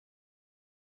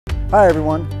Hi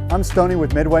everyone, I'm Stoney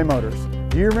with Midway Motors.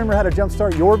 Do you remember how to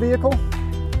jumpstart your vehicle?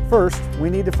 First, we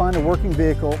need to find a working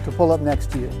vehicle to pull up next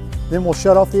to you. Then we'll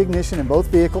shut off the ignition in both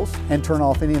vehicles and turn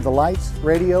off any of the lights,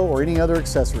 radio, or any other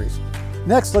accessories.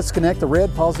 Next, let's connect the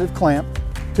red positive clamp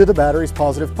to the battery's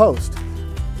positive post.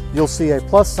 You'll see a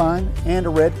plus sign and a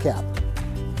red cap.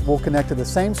 We'll connect to the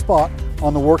same spot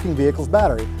on the working vehicle's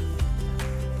battery.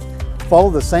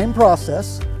 Follow the same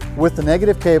process with the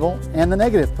negative cable and the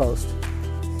negative post.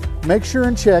 Make sure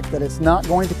and check that it's not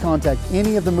going to contact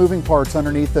any of the moving parts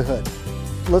underneath the hood.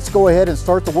 Let's go ahead and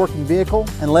start the working vehicle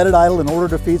and let it idle in order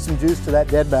to feed some juice to that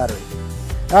dead battery.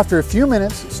 After a few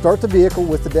minutes, start the vehicle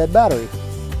with the dead battery.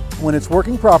 When it's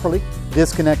working properly,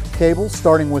 disconnect the cables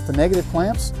starting with the negative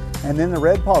clamps and then the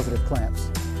red positive clamps.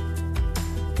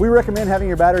 We recommend having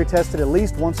your battery tested at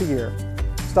least once a year.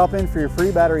 Stop in for your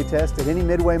free battery test at any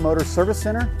Midway Motors service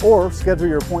center or schedule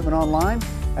your appointment online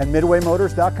at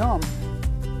midwaymotors.com.